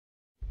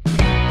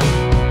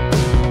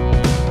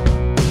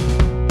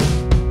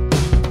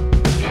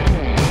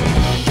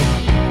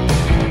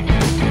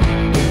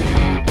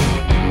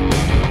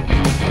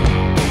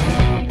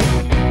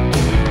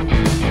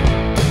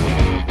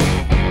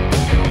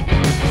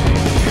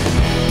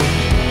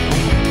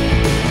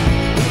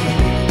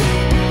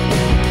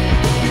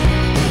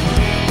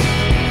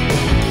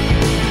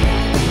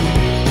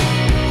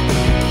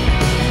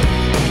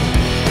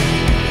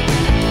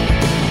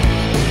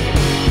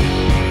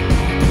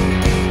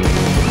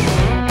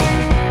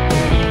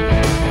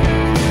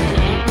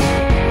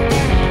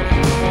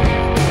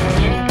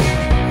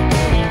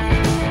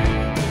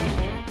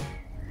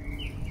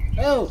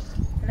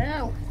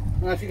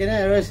chicken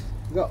areas.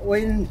 We've got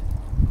wind.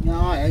 No,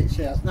 I hate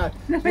shit. No,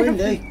 it's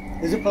windy.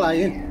 There's a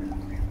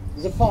plane.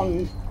 There's a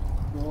pond.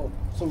 Or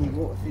some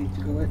water for you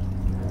to go in.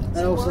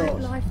 And all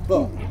sorts.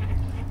 But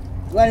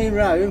when in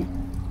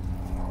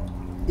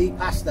Rome, eat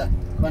pasta.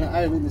 When at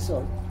home in the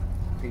sun.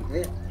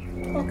 Okay.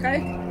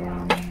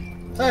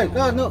 So,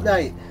 garden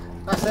update.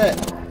 That's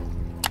it.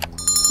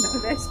 No,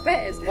 they're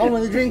spares. On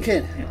with the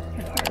drinking.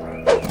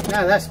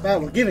 No, that's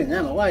about, we're giving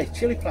them away.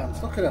 Chilli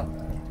plants, look at them.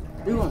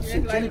 Who wants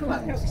some chilli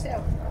plants?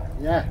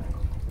 Yeah,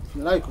 if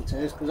you're local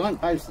to us, because I'm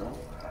posting them.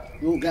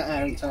 You won't get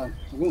there in time.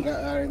 You won't get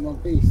there in one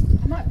piece.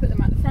 I might put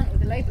them at the front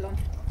with a label on.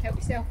 Help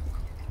yourself.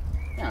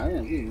 No,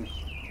 yeah, you.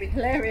 It'll be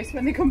hilarious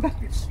when they come back.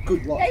 It's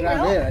good watch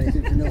around here,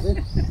 anything for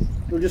nothing.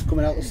 They'll just come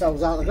and help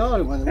themselves out of the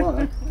garden when they want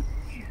them.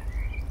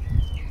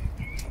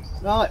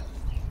 Right,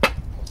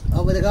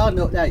 on with the garden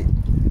update.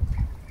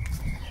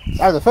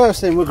 So the first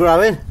thing we're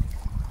growing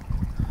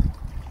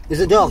is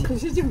a dog.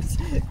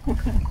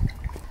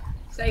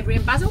 Savoury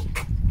and basil,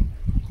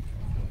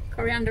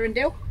 coriander and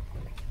dill,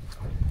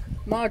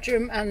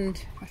 marjoram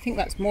and I think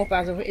that's more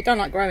basil. It don't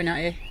like growing out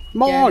here.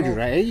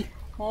 Marjorie? Yeah,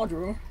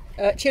 marjoram.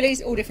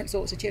 Chilies, all different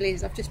sorts of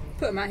chilies. I've just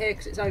put them out here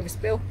because it's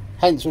overspill.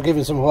 Hence we're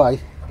giving some away.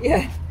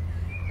 Yeah.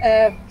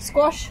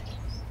 Squash,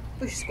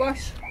 bush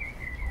squash,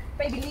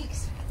 baby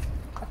leeks.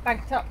 I've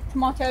bagged up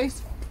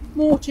tomatoes,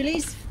 more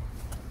chilies.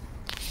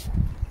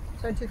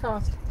 Going too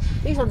fast.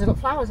 These ones have got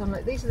flowers on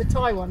it. These are the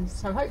Thai ones,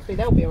 so hopefully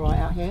they'll be alright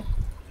out here.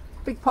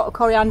 Big pot of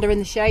coriander in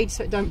the shade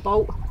so it don't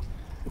bolt.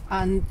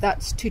 And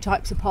that's 2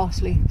 types of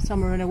parsley,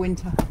 summer and a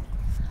winter.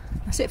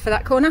 That's it for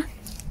that corner.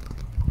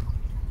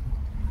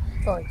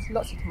 Oh, it's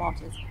lots of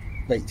tomatoes.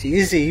 Wait till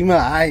you see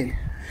mine.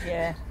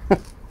 Yeah.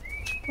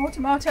 More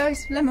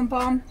tomatoes, lemon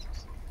balm,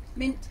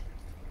 mint.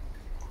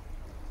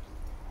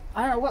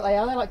 I don't know what they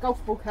are, they're like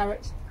golf ball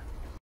carrots.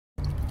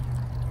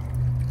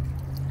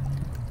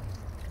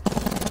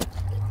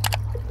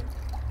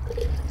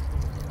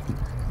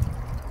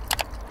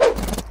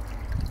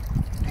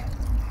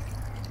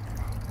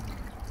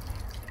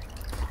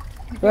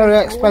 Very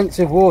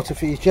expensive water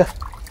feature.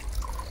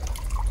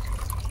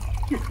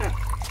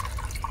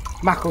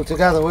 Mackled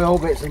together with all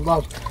bits and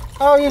bobs.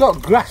 Oh, you got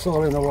grass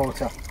all in the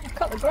water. I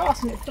cut the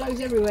grass and it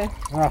flows everywhere.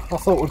 Oh, I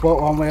thought we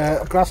bought one with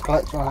a grass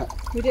collector on it.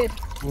 We did.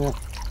 Yeah.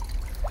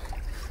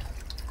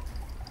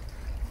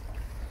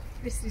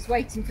 This is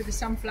waiting for the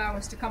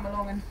sunflowers to come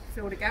along and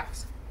fill the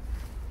gaps.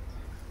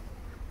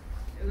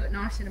 It'll look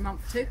nice in a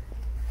month or 2.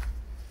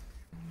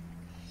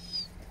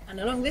 And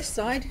along this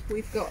side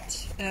we've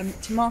got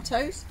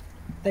tomatoes.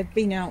 They've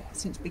been out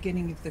since the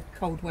beginning of the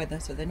cold weather,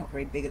 so they're not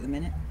very big at the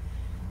minute.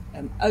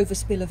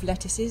 Overspill of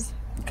lettuces.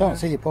 I can't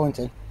see you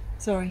pointing.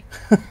 Sorry.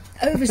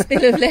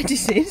 Overspill of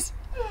lettuces.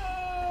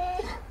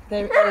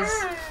 There it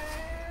is.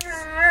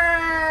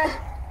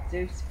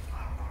 Zeus.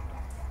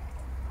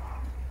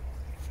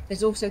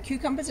 There's also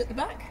cucumbers at the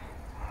back.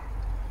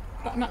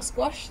 Butternut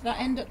squash, that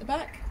end at the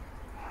back.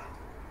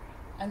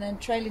 And then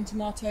trailing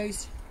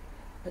tomatoes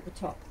at the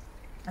top.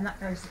 And that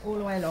goes all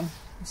the way along,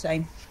 the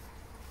same.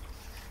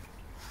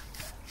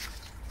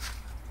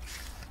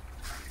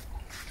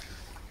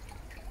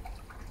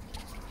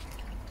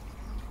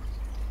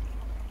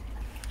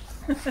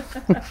 And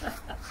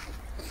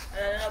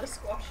then another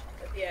squash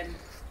at the end.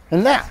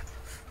 And that?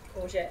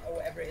 Courgette or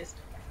whatever it is.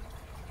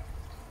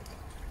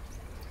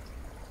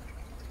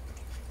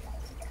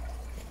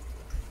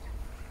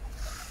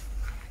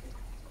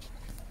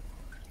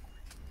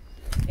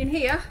 In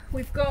here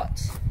we've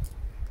got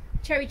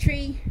cherry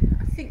tree.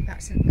 I think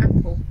that's an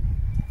apple.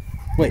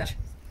 Which?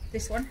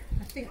 This one.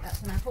 I think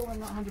that's an apple. I'm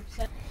not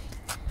 100%.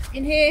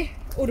 In here,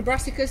 all the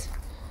brassicas.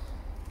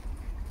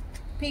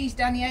 Peas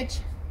down the edge.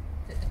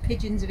 The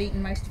pigeons have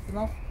eaten most of them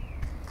off.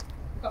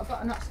 We've got a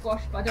butternut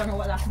squash, but I don't know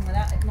what'll happen with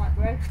that. It might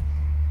grow.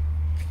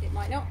 It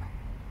might not.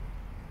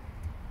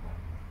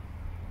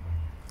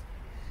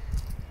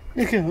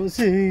 You can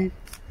see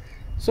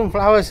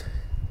sunflowers.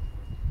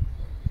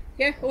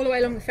 Yeah, all the way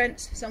along the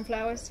fence,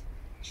 sunflowers.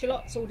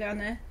 Shallots all down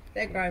there.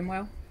 They're growing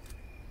well.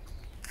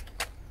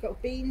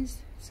 Got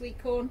beans, sweet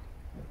corn.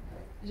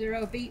 There's a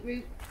row of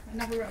beetroot,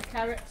 another row of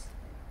carrots.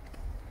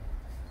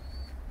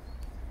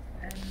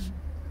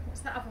 What's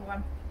that other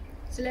one?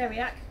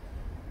 Celeriac.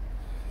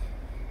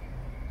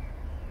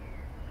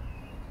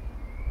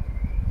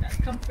 That's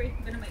comfrey.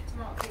 I'm going to make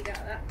tomato feed out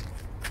of that.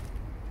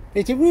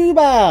 It's a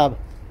rhubarb.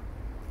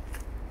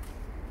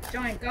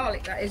 Giant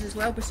garlic that is as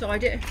well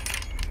beside it.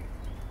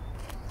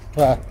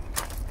 Right.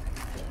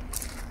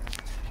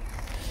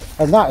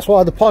 And that's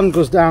why the pond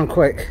goes down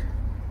quick.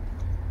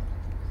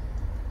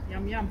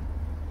 Yum yum.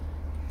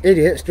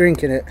 Idiots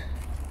drinking it.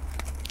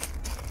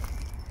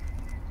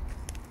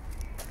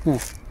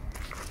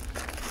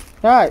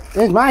 Right,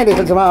 here's my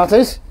different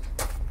tomatoes.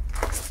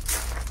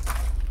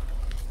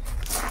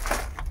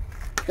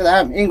 Look at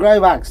them, in grow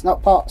bags,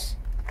 not pots.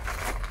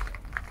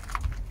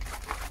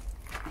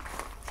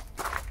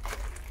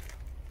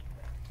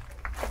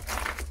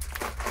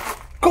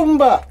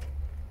 Cumber!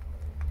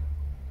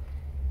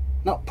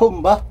 Not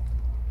pumba.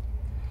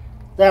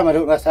 Them I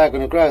don't know if they're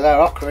going to grow, they're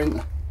okra, isn't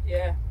they?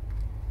 Yeah.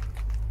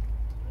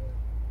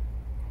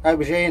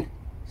 aubergine.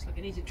 Looks like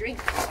it needs a drink.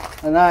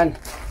 And then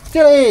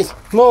chilies,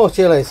 more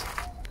chilies.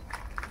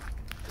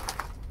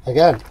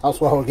 Again,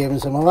 that's why we're giving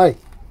some away.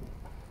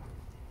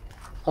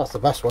 That's the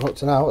best one up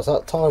to now. What's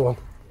that Thai one?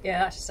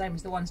 Yeah, that's the same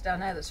as the ones down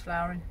there that's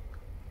flowering.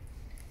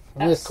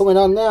 And it's coming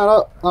on now.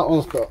 Look. That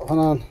one's got one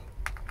on.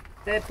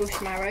 They're bush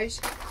marrows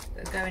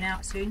that are going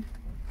out soon.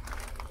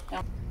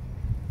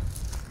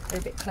 They're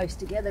a bit close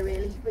together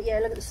really, but yeah,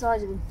 look at the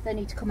size of them. They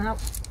need to come out.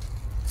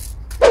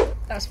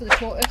 That's for the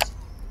tortoise.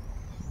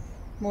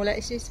 More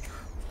lettuces.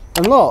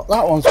 And look,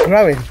 that one's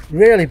growing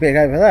really big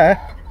over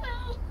there.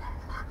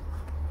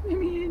 Let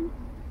me in.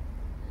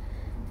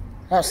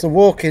 That's the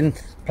walking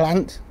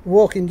plant,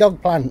 walking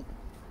dog plant.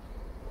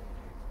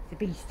 The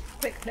beast.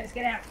 Quick, let's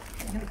get out.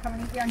 I'm going to come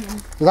and eat the onions.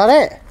 Is that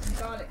it? And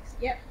garlics.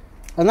 Yep.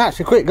 And that's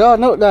a quick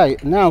garden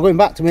update. Now I'm going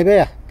back to my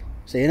beer.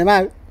 See you in a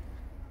moment.